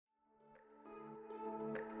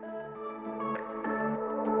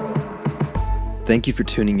Thank you for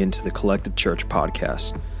tuning into the Collective Church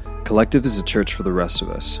podcast. Collective is a church for the rest of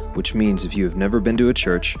us, which means if you have never been to a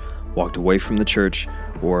church, walked away from the church,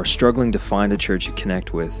 or are struggling to find a church you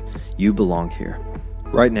connect with, you belong here.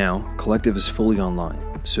 Right now, Collective is fully online,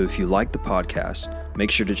 so if you like the podcast, make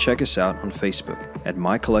sure to check us out on Facebook at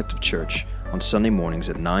My Collective Church on Sunday mornings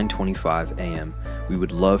at 9:25 a.m. We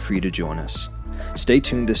would love for you to join us. Stay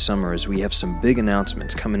tuned this summer as we have some big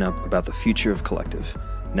announcements coming up about the future of Collective.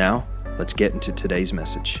 Now, let's get into today's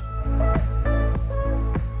message.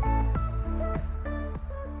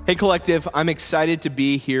 Hey Collective, I'm excited to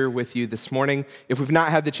be here with you this morning. If we've not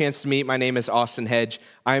had the chance to meet, my name is Austin Hedge.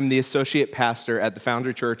 I'm the associate pastor at the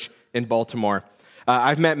Foundry Church in Baltimore.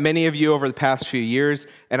 I've met many of you over the past few years,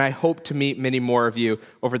 and I hope to meet many more of you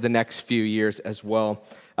over the next few years as well.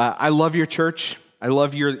 I love your church. I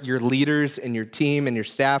love your leaders and your team and your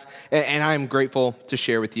staff, and I'm grateful to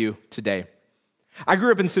share with you today. I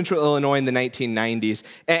grew up in Central Illinois in the 1990s,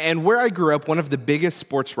 and where I grew up, one of the biggest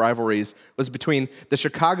sports rivalries was between the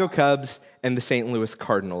Chicago Cubs and the St. Louis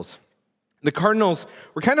Cardinals. The Cardinals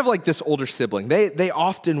were kind of like this older sibling. They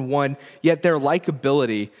often won, yet their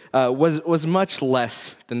likability was much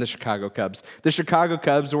less than the Chicago Cubs. The Chicago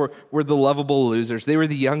Cubs were the lovable losers. They were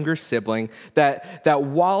the younger sibling that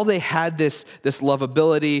while they had this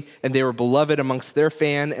lovability and they were beloved amongst their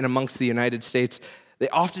fan and amongst the United States, they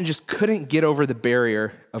often just couldn't get over the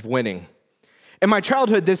barrier of winning. In my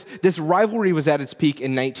childhood, this rivalry was at its peak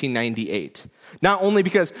in 1998. Not only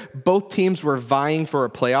because both teams were vying for a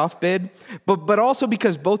playoff bid, but also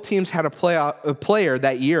because both teams had a player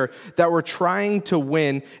that year that were trying to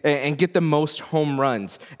win and get the most home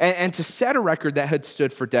runs and to set a record that had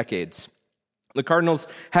stood for decades. The Cardinals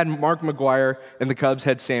had Mark McGwire and the Cubs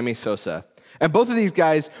had Sammy Sosa. And both of these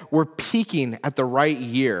guys were peaking at the right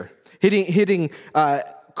year, hitting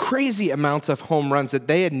crazy amounts of home runs that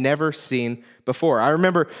they had never seen before. I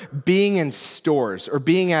remember being in stores or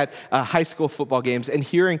being at high school football games and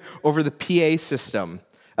hearing over the PA system,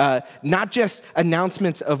 not just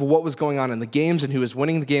announcements of what was going on in the games and who was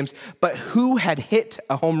winning the games, but who had hit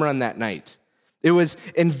a home run that night. It was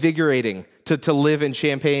invigorating to live in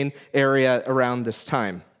Champaign area around this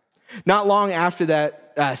time. Not long after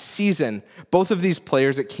that season, both of these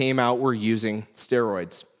players that came out were using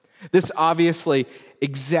steroids. This obviously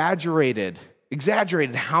exaggerated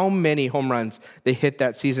how many home runs they hit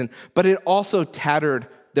that season, but it also tattered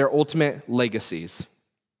their ultimate legacies.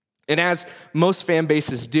 And as most fan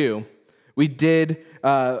bases do, we did,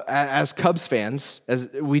 as Cubs fans,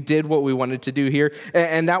 as we did what we wanted to do here,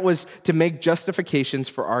 and that was to make justifications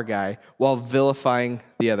for our guy while vilifying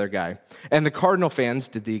the other guy. And the Cardinal fans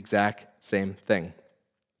did the exact same thing.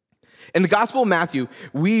 In the Gospel of Matthew,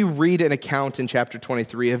 we read an account in chapter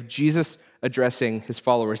 23 of Jesus addressing his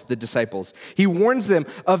followers, the disciples. He warns them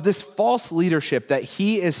of this false leadership that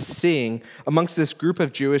he is seeing amongst this group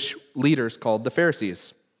of Jewish leaders called the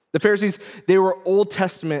Pharisees. The Pharisees, they were Old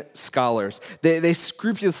Testament scholars. They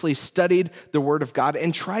scrupulously studied the Word of God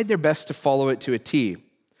and tried their best to follow it to a T.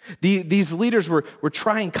 These leaders were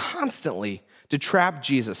trying constantly to trap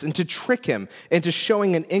Jesus and to trick him into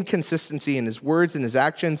showing an inconsistency in his words and his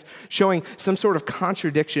actions, showing some sort of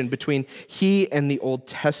contradiction between he and the Old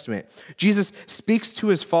Testament. Jesus speaks to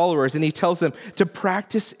his followers and he tells them to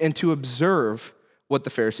practice and to observe what the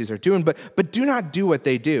Pharisees are doing, but do not do what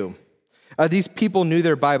they do. These people knew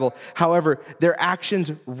their Bible. However, their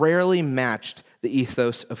actions rarely matched the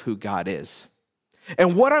ethos of who God is.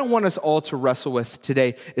 And what I want us all to wrestle with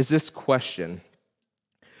today is this question: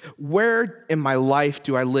 where in my life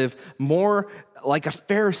do I live more like a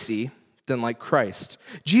Pharisee than like Christ?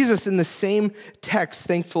 Jesus, in the same text,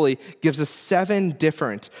 thankfully, gives us 7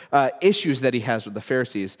 different issues that he has with the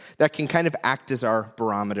Pharisees that can kind of act as our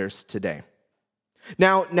barometers today.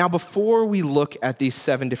 Now, before we look at these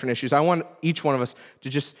 7 different issues, I want each one of us to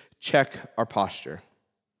just check our posture.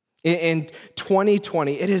 In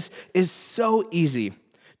 2020, it is so easy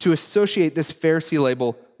to associate this Pharisee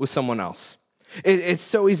label with someone else. It's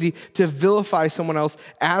so easy to vilify someone else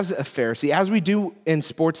as a Pharisee, as we do in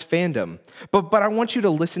sports fandom. But I want you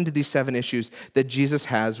to listen to these 7 issues that Jesus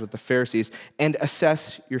has with the Pharisees and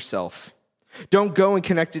assess yourself. Don't go and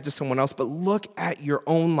connect it to someone else, but look at your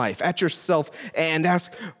own life, at yourself, and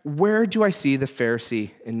ask, where do I see the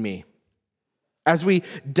Pharisee in me? As we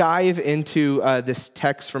dive into this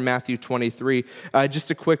text from Matthew 23,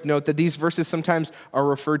 just a quick note that these verses sometimes are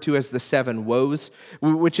referred to as the 7 woes,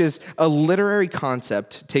 which is a literary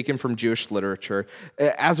concept taken from Jewish literature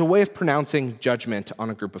as a way of pronouncing judgment on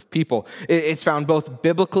a group of people. It's found both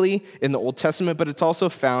biblically in the Old Testament, but it's also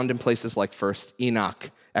found in places like 1 Enoch,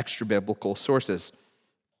 extra biblical sources.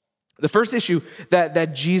 The first issue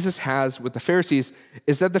that Jesus has with the Pharisees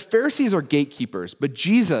is that the Pharisees are gatekeepers, but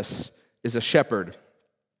Jesus is a shepherd.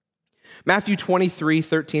 Matthew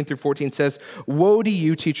 23:13-14 says, "Woe to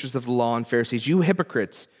you, teachers of the law and Pharisees, you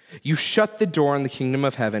hypocrites! You shut the door on the kingdom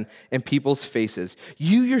of heaven in people's faces.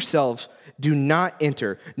 You yourselves do not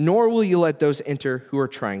enter, nor will you let those enter who are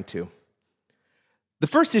trying to." The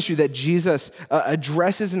first issue that Jesus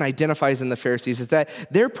addresses and identifies in the Pharisees is that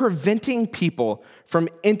they're preventing people from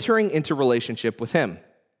entering into relationship with him.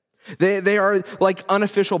 They are like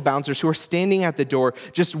unofficial bouncers who are standing at the door,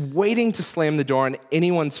 just waiting to slam the door on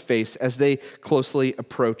anyone's face as they closely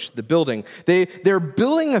approach the building. They're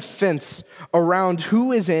building a fence around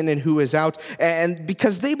who is in and who is out, and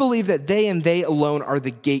because they believe that they and they alone are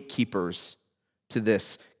the gatekeepers to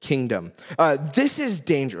this kingdom. This is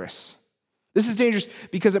dangerous. This is dangerous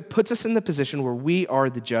because it puts us in the position where we are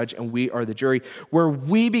the judge and we are the jury, where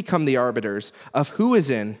we become the arbiters of who is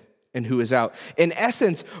in and who is out. In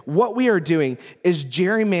essence, what we are doing is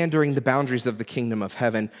gerrymandering the boundaries of the kingdom of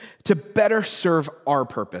heaven to better serve our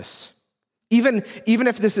purpose. Even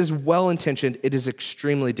if this is well-intentioned, it is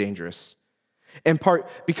extremely dangerous. In part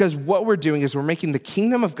because what we're doing is we're making the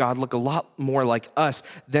kingdom of God look a lot more like us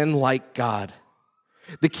than like God.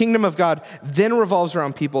 The kingdom of God then revolves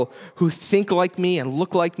around people who think like me and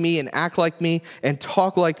look like me and act like me and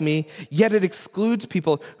talk like me, yet it excludes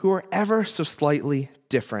people who are ever so slightly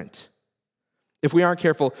different. If we aren't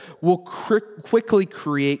careful, we'll quickly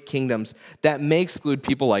create kingdoms that may exclude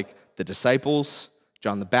people like the disciples,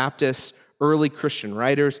 John the Baptist, early Christian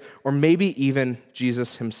writers, or maybe even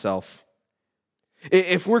Jesus himself.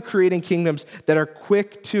 If we're creating kingdoms that are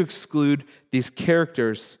quick to exclude these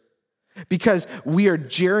characters, because we are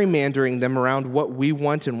gerrymandering them around what we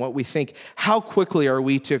want and what we think, how quickly are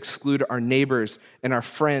we to exclude our neighbors and our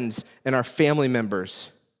friends and our family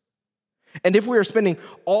members? And if we are spending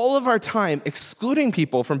all of our time excluding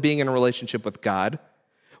people from being in a relationship with God,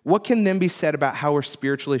 what can then be said about how we're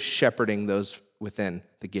spiritually shepherding those within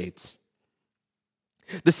the gates?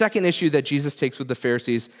 The second issue that Jesus takes with the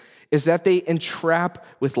Pharisees is that they entrap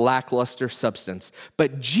with lackluster substance,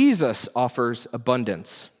 but Jesus offers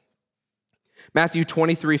abundance. Matthew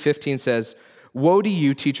 23:15 says, "Woe to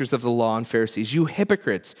you, teachers of the law and Pharisees, you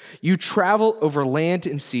hypocrites! You travel over land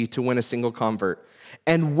and sea to win a single convert.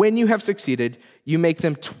 And when you have succeeded, you make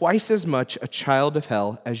them twice as much a child of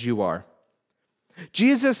hell as you are."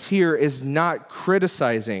 Jesus here is not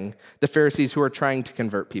criticizing the Pharisees who are trying to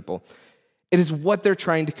convert people. It is what they're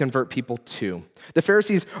trying to convert people to. The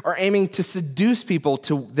Pharisees are aiming to seduce people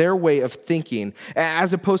to their way of thinking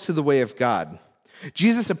as opposed to the way of God.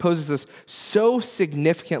 Jesus opposes this so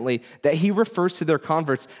significantly that he refers to their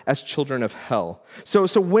converts as children of hell. So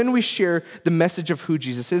when we share the message of who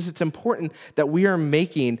Jesus is, it's important that we are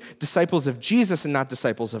making disciples of Jesus and not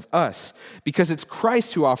disciples of us, because it's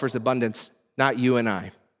Christ who offers abundance, not you and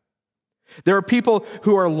I. There are people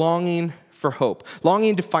who are longing for hope,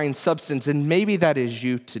 longing to find substance, and maybe that is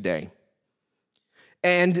you today.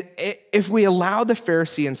 And if we allow the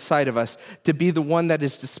Pharisee inside of us to be the one that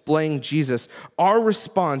is displaying Jesus, our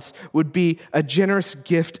response would be a generous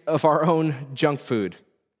gift of our own junk food.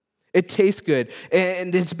 It tastes good,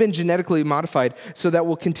 and it's been genetically modified so that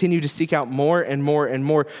we'll continue to seek out more and more and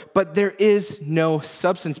more, but there is no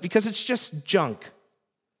substance because it's just junk.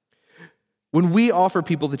 When we offer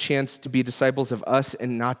people the chance to be disciples of us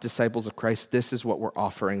and not disciples of Christ, this is what we're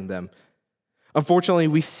offering them. Unfortunately,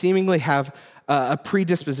 we seemingly have a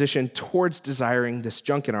predisposition towards desiring this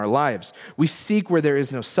junk in our lives. We seek where there is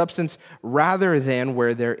no substance rather than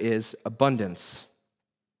where there is abundance.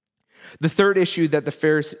 The third issue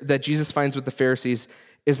that Jesus finds with the Pharisees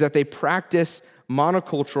is that they practice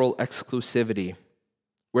monocultural exclusivity,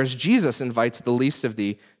 whereas Jesus invites the least of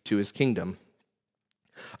thee to his kingdom.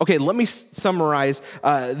 Okay, let me summarize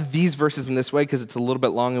these verses in this way because it's a little bit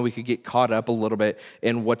long and we could get caught up a little bit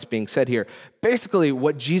in what's being said here. Basically,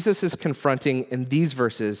 what Jesus is confronting in these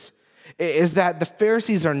verses is that the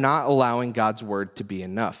Pharisees are not allowing God's word to be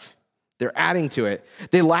enough. They're adding to it.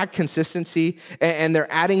 They lack consistency, and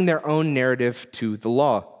they're adding their own narrative to the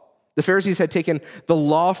law. The Pharisees had taken the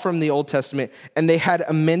law from the Old Testament, and they had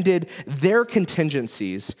amended their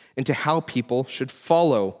contingencies into how people should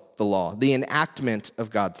follow the law, the enactment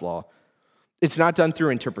of God's law. It's not done through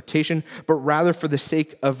interpretation, but rather for the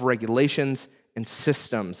sake of regulations and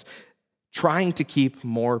systems, trying to keep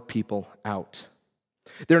more people out.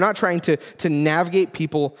 They're not trying to navigate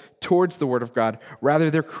people towards the Word of God.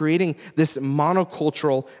 Rather, they're creating this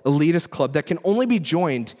monocultural elitist club that can only be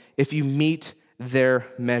joined if you meet their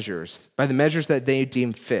measures, by the measures that they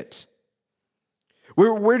deem fit.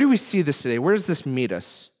 Where do we see this today? Where does this meet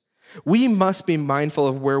us? We must be mindful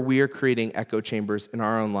of where we are creating echo chambers in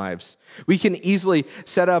our own lives. We can easily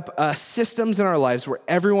set up systems in our lives where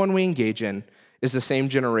everyone we engage in is the same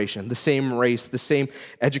generation, the same race, the same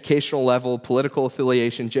educational level, political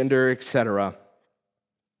affiliation, gender, etc.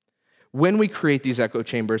 When we create these echo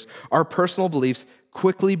chambers, our personal beliefs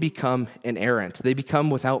quickly become inerrant. They become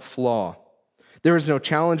without flaw. There is no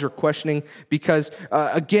challenge or questioning because,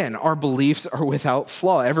 again, our beliefs are without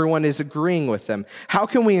flaw. Everyone is agreeing with them. How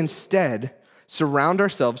can we instead surround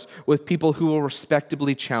ourselves with people who will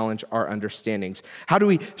respectably challenge our understandings? How do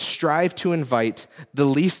we strive to invite the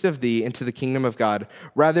least of thee into the kingdom of God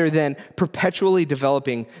rather than perpetually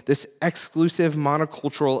developing this exclusive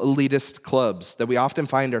monocultural elitist clubs that we often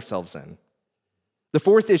find ourselves in? The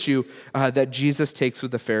fourth issue that Jesus takes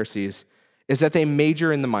with the Pharisees is that they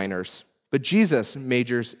major in the minors, but Jesus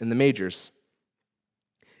majors in the majors.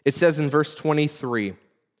 It says in verse 23,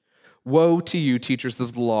 "Woe to you, teachers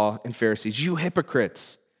of the law and Pharisees, you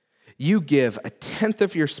hypocrites! You give a tenth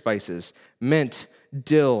of your spices, mint,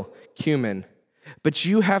 dill, cumin, but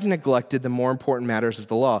you have neglected the more important matters of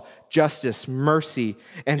the law, justice, mercy,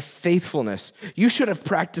 and faithfulness. You should have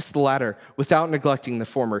practiced the latter without neglecting the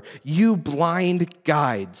former. You blind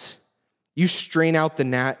guides! You strain out the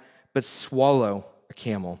gnat, but swallow a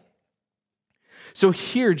camel." So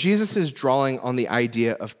here, Jesus is drawing on the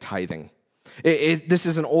idea of tithing. This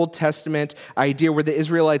is an Old Testament idea where the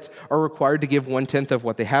Israelites are required to give 1/10 of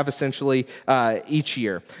what they have essentially each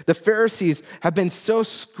year. The Pharisees have been so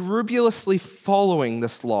scrupulously following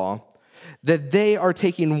this law that they are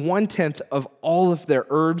taking 1/10 of all of their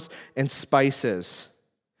herbs and spices.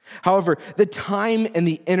 However, the time and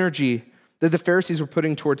the energy that the Pharisees were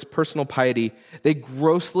putting towards personal piety, they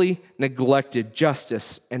grossly neglected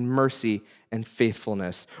justice and mercy and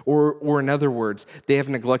faithfulness. Or in other words, they have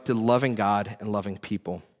neglected loving God and loving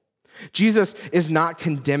people. Jesus is not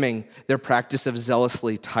condemning their practice of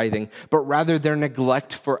zealously tithing, but rather their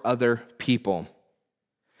neglect for other people.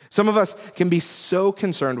 Some of us can be so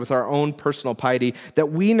concerned with our own personal piety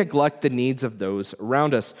that we neglect the needs of those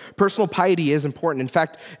around us. Personal piety is important. In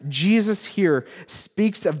fact, Jesus here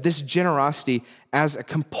speaks of this generosity as a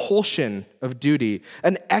compulsion of duty,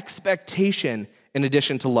 an expectation in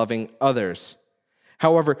addition to loving others.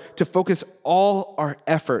 However, to focus all our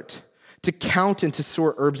effort to count and to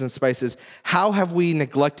sort herbs and spices, how have we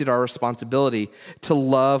neglected our responsibility to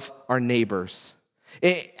love our neighbors?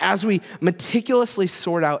 As we meticulously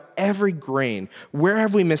sort out every grain, where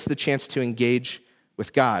have we missed the chance to engage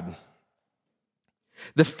with God?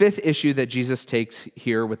 The fifth issue that Jesus takes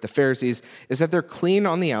here with the Pharisees is that they're clean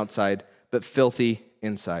on the outside, but filthy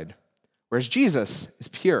inside, whereas Jesus is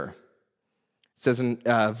pure. It says in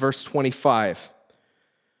verse 25,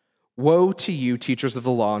 "Woe to you, teachers of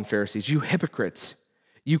the law and Pharisees, you hypocrites!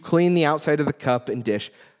 You clean the outside of the cup and dish,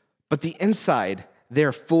 but the inside,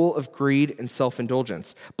 they're full of greed and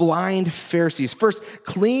self-indulgence. Blind Pharisees, first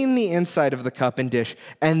clean the inside of the cup and dish,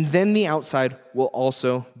 and then the outside will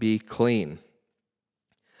also be clean."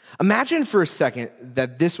 Imagine for a second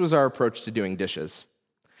that this was our approach to doing dishes.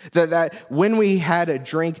 That when we had a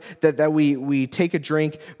drink, that we take a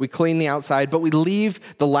drink, we clean the outside, but we leave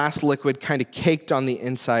the last liquid kind of caked on the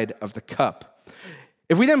inside of the cup.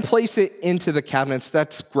 If we then place it into the cabinets,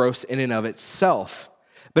 that's gross in and of itself.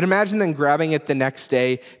 But imagine then grabbing it the next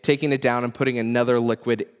day, taking it down and putting another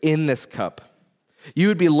liquid in this cup. You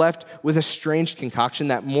would be left with a strange concoction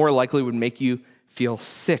that more likely would make you feel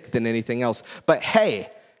sick than anything else. But hey,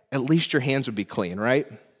 at least your hands would be clean, right?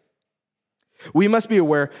 We must be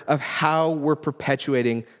aware of how we're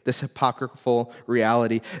perpetuating this hypocritical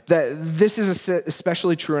reality. That this is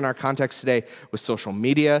especially true in our context today with social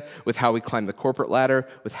media, with how we climb the corporate ladder,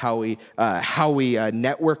 with how we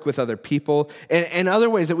network with other people, and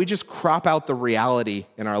other ways that we just crop out the reality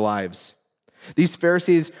in our lives. These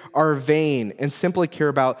Pharisees are vain and simply care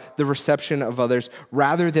about the reception of others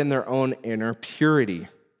rather than their own inner purity.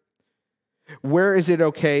 Where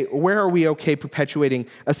are we okay perpetuating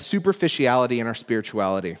a superficiality in our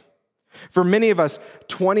spirituality? For many of us,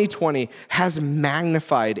 2020 has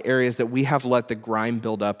magnified areas that we have let the grime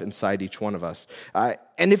build up inside each one of us.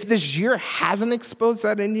 And if this year hasn't exposed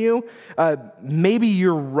that in you, maybe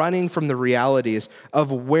you're running from the realities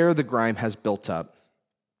of where the grime has built up.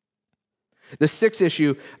 The sixth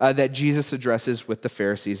issue that Jesus addresses with the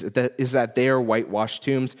Pharisees is that they are whitewashed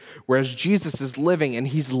tombs, whereas Jesus is living, and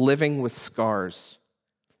he's living with scars.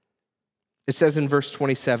 It says in verse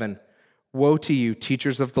 27, "Woe to you,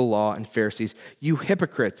 teachers of the law and Pharisees, you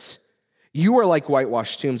hypocrites! You are like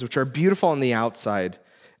whitewashed tombs, which are beautiful on the outside,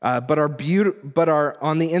 but are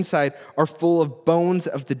on the inside are full of bones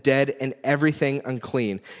of the dead and everything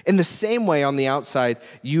unclean. In the same way, on the outside,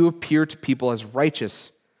 you appear to people as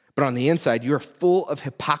righteous, but on the inside, you are full of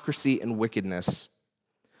hypocrisy and wickedness.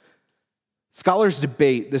 Scholars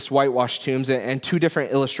debate this whitewashed tombs and two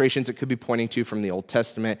different illustrations it could be pointing to from the Old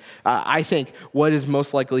Testament. I think what is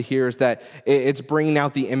most likely here is that it's bringing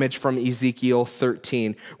out the image from Ezekiel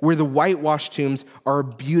 13, where the whitewashed tombs are a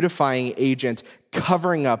beautifying agent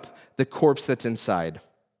covering up the corpse that's inside.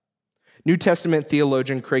 New Testament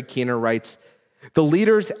theologian Craig Keener writes, "The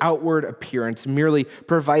leader's outward appearance merely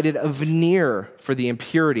provided a veneer for the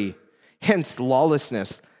impurity, hence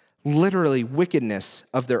lawlessness, literally wickedness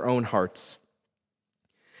of their own hearts."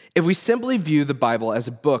 If we simply view the Bible as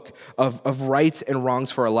a book of rights and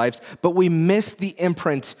wrongs for our lives, but we miss the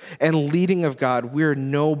imprint and leading of God, we're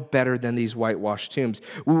no better than these whitewashed tombs.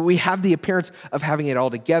 We have the appearance of having it all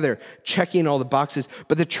together, checking all the boxes,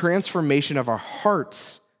 but the transformation of our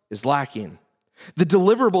hearts is lacking. The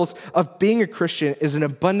deliverables of being a Christian is an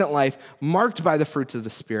abundant life marked by the fruits of the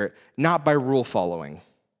Spirit, not by rule following.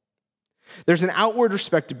 There's an outward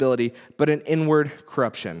respectability, but an inward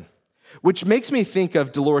corruption, which makes me think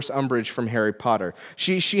of Dolores Umbridge from Harry Potter.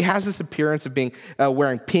 She has this appearance of being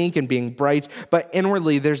wearing pink and being bright, but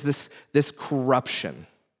inwardly there's this corruption.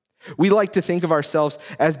 We like to think of ourselves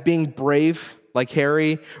as being brave, like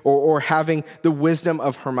Harry, or having the wisdom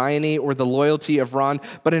of Hermione or the loyalty of Ron,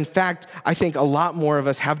 but in fact, I think a lot more of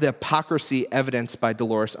us have the hypocrisy evidenced by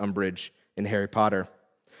Dolores Umbridge in Harry Potter.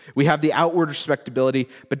 We have the outward respectability,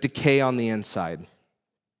 but decay on the inside.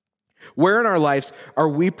 Where in our lives are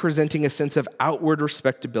we presenting a sense of outward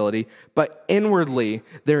respectability, but inwardly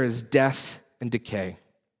there is death and decay?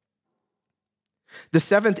 The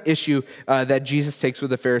seventh issue that Jesus takes with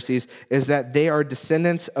the Pharisees is that they are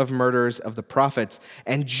descendants of murderers of the prophets,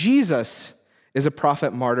 and Jesus is a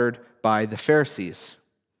prophet martyred by the Pharisees.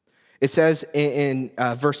 It says in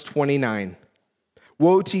verse 29,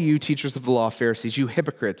 "Woe to you, teachers of the law, Pharisees, you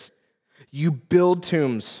hypocrites! You build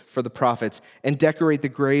tombs for the prophets and decorate the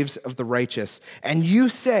graves of the righteous. And you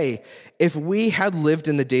say, if we had lived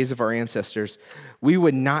in the days of our ancestors, we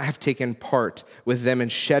would not have taken part with them in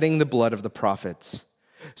shedding the blood of the prophets.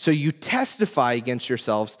 So you testify against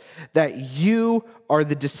yourselves that you are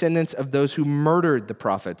the descendants of those who murdered the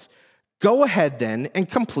prophets. Go ahead then and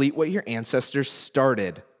complete what your ancestors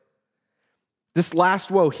started." This last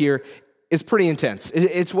woe here is pretty intense.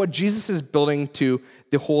 It's what Jesus is building to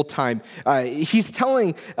the whole time. He's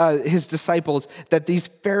telling his disciples that these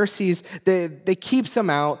Pharisees, they keep some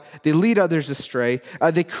out, they lead others astray,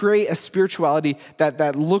 they create a spirituality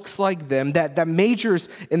that looks like them, that majors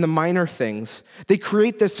in the minor things. They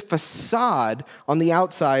create this facade on the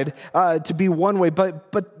outside to be one way,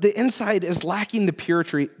 but the inside is lacking the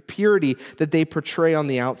purity that they portray on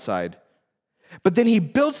the outside. But then he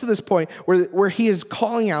builds to this point where he is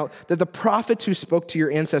calling out that the prophets who spoke to your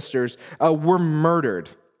ancestors were murdered,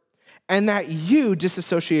 and that you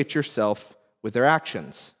disassociate yourself with their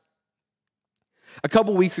actions. A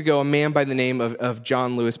couple weeks ago, a man by the name of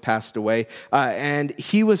John Lewis passed away, and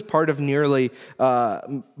he was part of nearly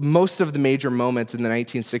most of the major moments in the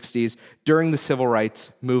 1960s during the civil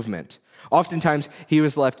rights movement. Oftentimes, he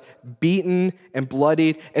was left beaten and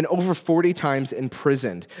bloodied and over 40 times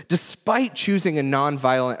imprisoned, despite choosing a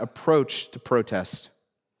nonviolent approach to protest.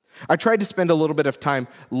 I tried to spend a little bit of time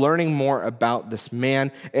learning more about this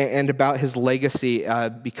man and about his legacy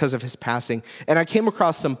because of his passing. And I came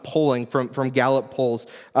across some polling from Gallup polls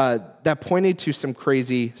that pointed to some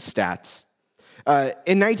crazy stats.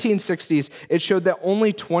 In 1960s, it showed that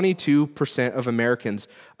only 22% of Americans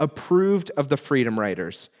approved of the Freedom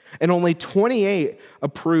Riders, and only 28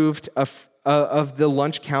 approved of the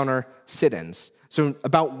lunch counter sit-ins. So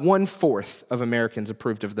about 1/4 of Americans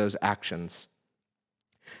approved of those actions.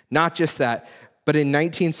 Not just that, but in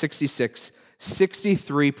 1966,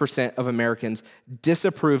 63% of Americans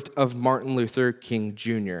disapproved of Martin Luther King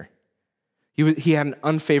Jr. He had an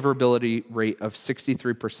unfavorability rate of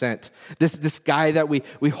 63%. This guy that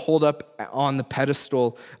we hold up on the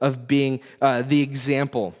pedestal of being the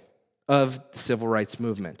example of the civil rights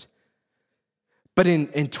movement. But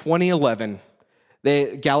in 2011,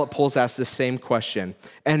 Gallup polls asked the same question,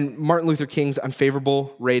 and Martin Luther King's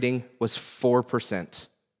unfavorable rating was 4%.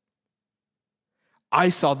 I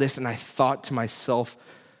saw this and I thought to myself,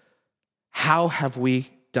 how have we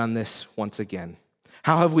done this once again?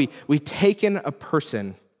 How have we taken a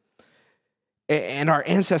person and our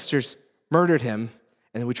ancestors murdered him,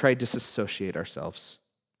 and then we tried to disassociate ourselves?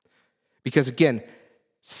 Because again,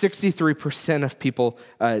 63% of people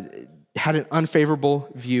had an unfavorable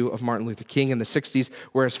view of Martin Luther King in the 60s,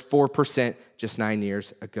 whereas 4% just 9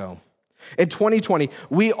 years ago. In 2020,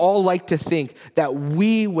 we all like to think that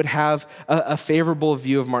we would have a favorable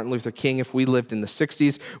view of Martin Luther King if we lived in the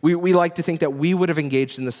 60s. We like to think that we would have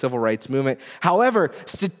engaged in the civil rights movement. However,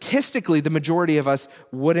 statistically, the majority of us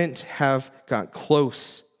wouldn't have got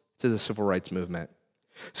close to the civil rights movement.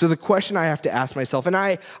 So the question I have to ask myself, and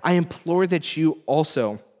I implore that you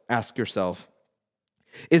also ask yourself,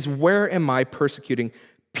 is where am I persecuting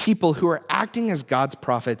people who are acting as God's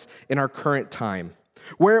prophets in our current time?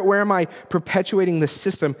 Where am I perpetuating the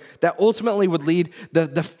system that ultimately would lead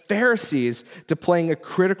the Pharisees to playing a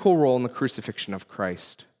critical role in the crucifixion of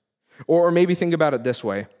Christ? Or maybe think about it this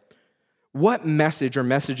way. What message or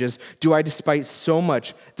messages do I despise so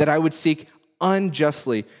much that I would seek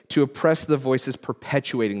unjustly to oppress the voices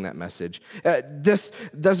perpetuating that message,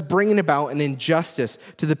 thus bringing about an injustice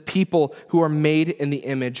to the people who are made in the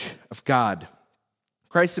image of God?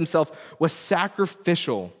 Christ himself was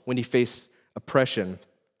sacrificial when he faced oppression,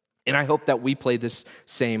 and I hope that we play this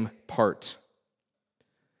same part.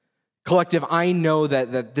 Collective, I know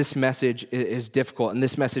that this message is difficult and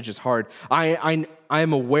this message is hard. I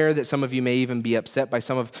am aware that some of you may even be upset by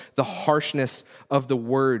some of the harshness of the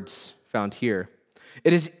words found here.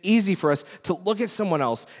 It is easy for us to look at someone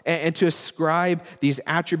else and to ascribe these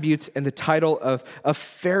attributes and the title of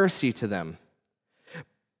Pharisee to them.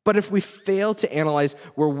 But if we fail to analyze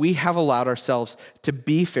where we have allowed ourselves to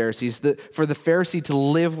be Pharisees, for the Pharisee to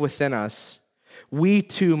live within us, we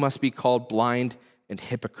too must be called blind and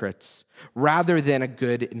hypocrites, rather than a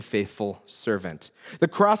good and faithful servant. The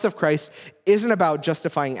cross of Christ isn't about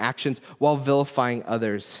justifying actions while vilifying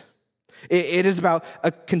others. It is about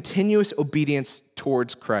a continuous obedience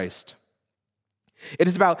towards Christ. It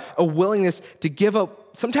is about a willingness to give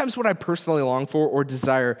up sometimes what I personally long for or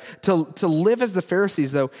desire. To live as the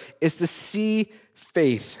Pharisees, though, is to see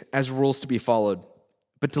faith as rules to be followed.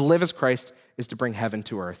 But to live as Christ is to bring heaven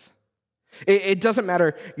to earth. It doesn't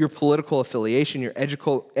matter your political affiliation, your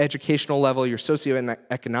educational level, your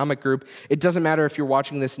socioeconomic group. It doesn't matter if you're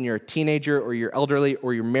watching this and you're a teenager or you're elderly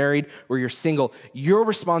or you're married or you're single. Your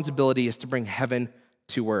responsibility is to bring heaven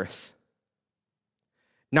to earth,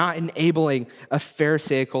 not enabling a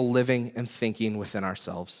pharisaical living and thinking within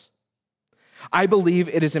ourselves. I believe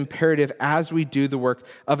it is imperative as we do the work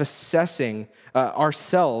of assessing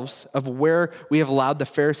ourselves of where we have allowed the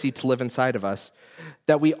Pharisee to live inside of us,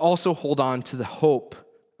 that we also hold on to the hope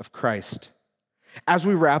of Christ. As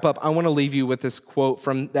we wrap up, I want to leave you with this quote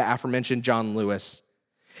from the aforementioned John Lewis.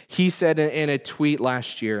 He said in a tweet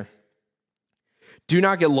last year, "Do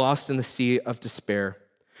not get lost in the sea of despair.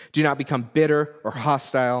 Do not become bitter or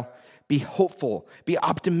hostile. Be hopeful, be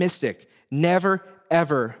optimistic. Never,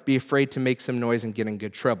 ever be afraid to make some noise and get in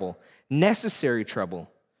good trouble. Necessary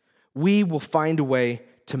trouble. We will find a way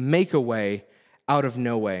to make a way out of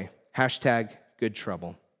no way. #good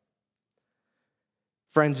trouble."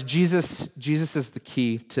 Friends, Jesus is the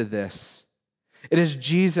key to this. It is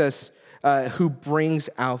Jesus who brings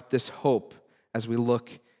out this hope as we look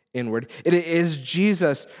inward. It is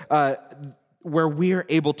Jesus where we are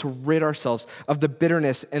able to rid ourselves of the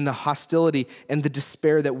bitterness and the hostility and the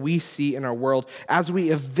despair that we see in our world as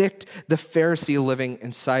we evict the Pharisee living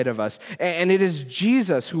inside of us. And it is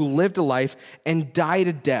Jesus who lived a life and died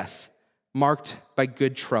a death marked by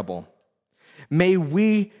good trouble. May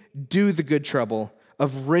we do the good trouble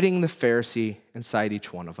of ridding the Pharisee inside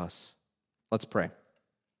each one of us. Let's pray.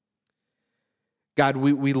 God,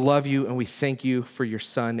 we love you and we thank you for your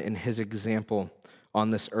Son and his example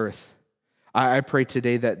on this earth. I pray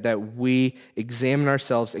today that we examine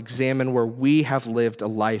ourselves, examine where we have lived a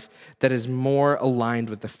life that is more aligned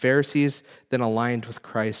with the Pharisees than aligned with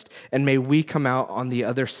Christ. And may we come out on the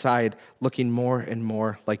other side looking more and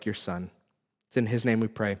more like your Son. It's in his name we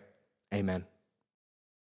pray. Amen.